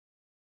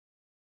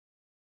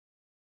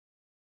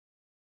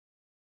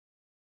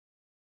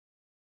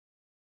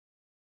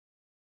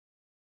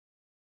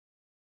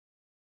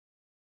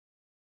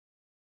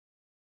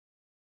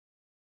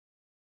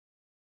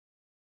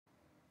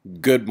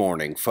Good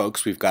morning,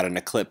 folks. We've got an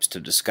eclipse to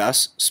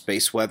discuss,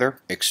 space weather,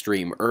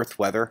 extreme Earth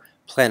weather,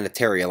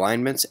 planetary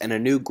alignments, and a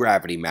new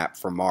gravity map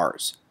for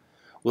Mars.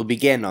 We'll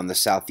begin on the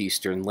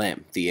southeastern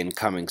limb, the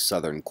incoming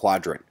southern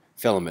quadrant.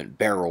 Filament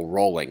barrel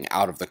rolling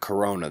out of the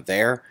corona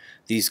there.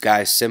 These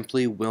guys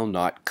simply will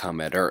not come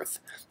at Earth.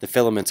 The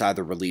filaments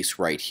either release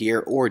right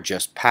here or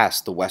just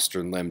past the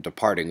western limb,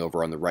 departing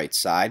over on the right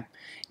side.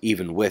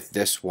 Even with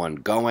this one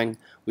going,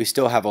 we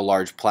still have a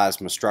large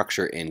plasma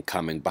structure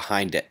incoming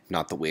behind it.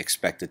 Not that we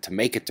expect it to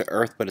make it to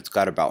Earth, but it's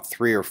got about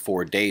 3 or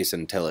 4 days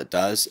until it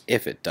does,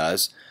 if it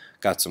does.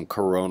 Got some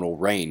coronal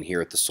rain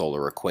here at the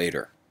solar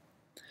equator.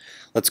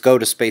 Let's go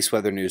to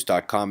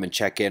spaceweathernews.com and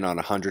check in on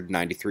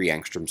 193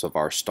 angstroms of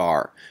our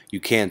star. You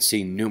can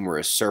see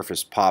numerous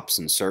surface pops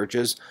and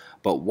surges,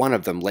 but one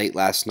of them late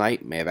last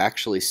night may have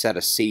actually set a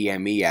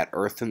CME at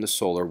Earth in the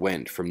solar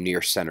wind from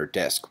near center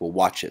disk. We'll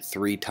watch it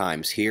 3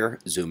 times here,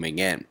 zooming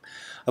in.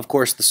 Of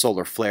course, the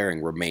solar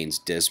flaring remains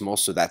dismal,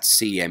 so that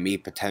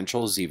CME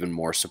potential is even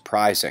more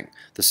surprising.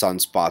 The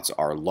sunspots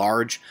are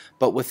large,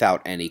 but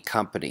without any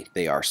company.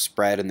 They are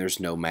spread and there's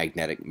no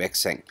magnetic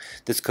mixing.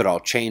 This could all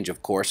change,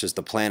 of course, as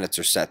the planets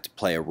are set to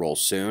play a role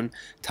soon.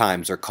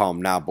 Times are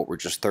calm now, but we're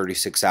just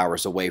 36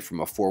 hours away from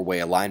a 4-way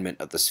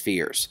alignment of the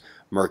spheres.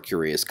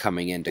 Mercury is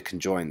coming in to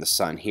conjoin the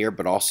Sun here,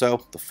 but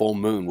also the full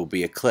moon will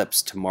be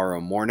eclipsed tomorrow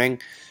morning,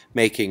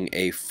 making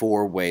a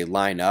 4-way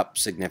lineup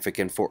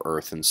significant for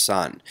Earth and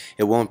Sun.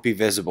 It won't be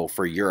visible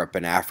for Europe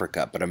and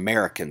Africa, but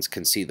Americans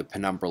can see the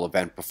penumbral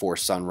event before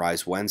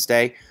sunrise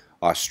Wednesday,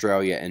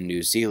 Australia and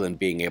New Zealand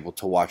being able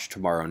to watch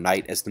tomorrow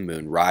night as the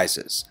moon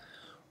rises.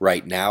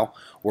 Right now,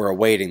 we're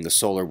awaiting the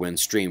solar wind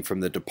stream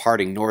from the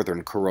departing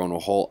northern coronal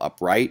hole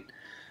upright.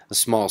 A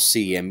small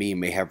CME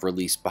may have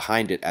released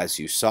behind it as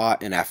you saw,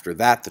 and after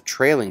that the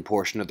trailing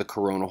portion of the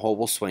coronal hole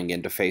will swing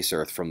in to face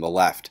Earth from the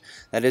left.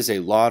 That is a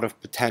lot of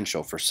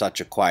potential for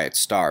such a quiet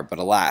star, but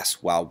alas,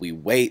 while we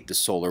wait, the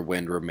solar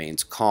wind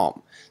remains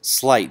calm.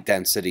 Slight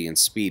density and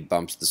speed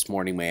bumps this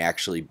morning may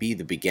actually be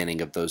the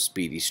beginning of those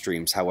speedy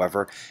streams,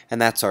 however,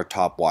 and that's our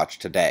top watch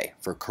today,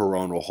 for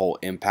coronal hole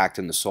impact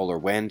in the solar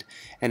wind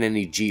and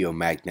any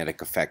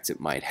geomagnetic effects it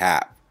might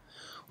have.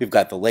 We've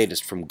got the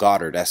latest from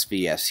Goddard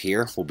SVS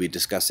here. We'll be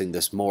discussing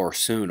this more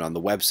soon on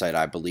the website,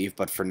 I believe,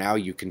 but for now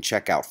you can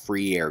check out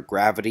free air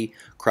gravity,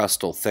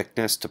 crustal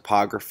thickness,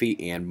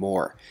 topography, and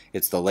more.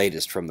 It's the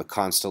latest from the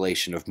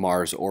constellation of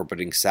Mars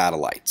orbiting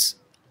satellites.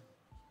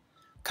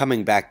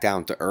 Coming back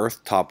down to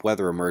Earth, top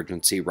weather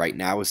emergency right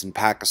now is in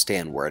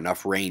Pakistan, where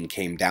enough rain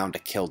came down to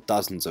kill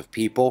dozens of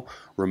people,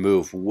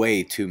 remove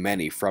way too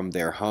many from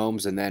their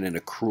homes, and then in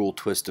a cruel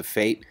twist of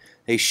fate,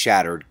 they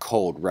shattered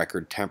cold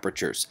record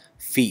temperatures.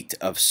 Feet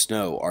of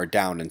snow are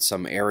down in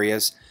some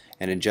areas,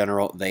 and in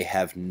general, they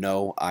have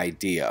no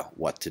idea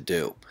what to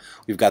do.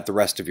 We've got the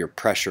rest of your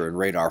pressure and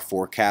radar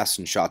forecasts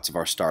and shots of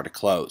our star to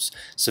close.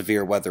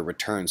 Severe weather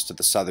returns to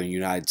the southern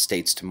United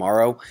States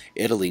tomorrow.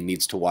 Italy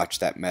needs to watch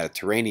that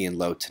Mediterranean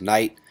low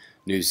tonight.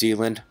 New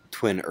Zealand,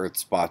 twin Earth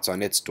spots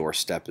on its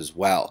doorstep as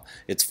well.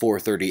 It's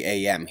 4:30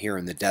 a.m. here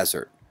in the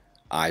desert.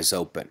 Eyes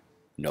open,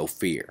 no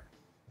fear.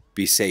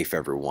 Be safe,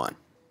 everyone.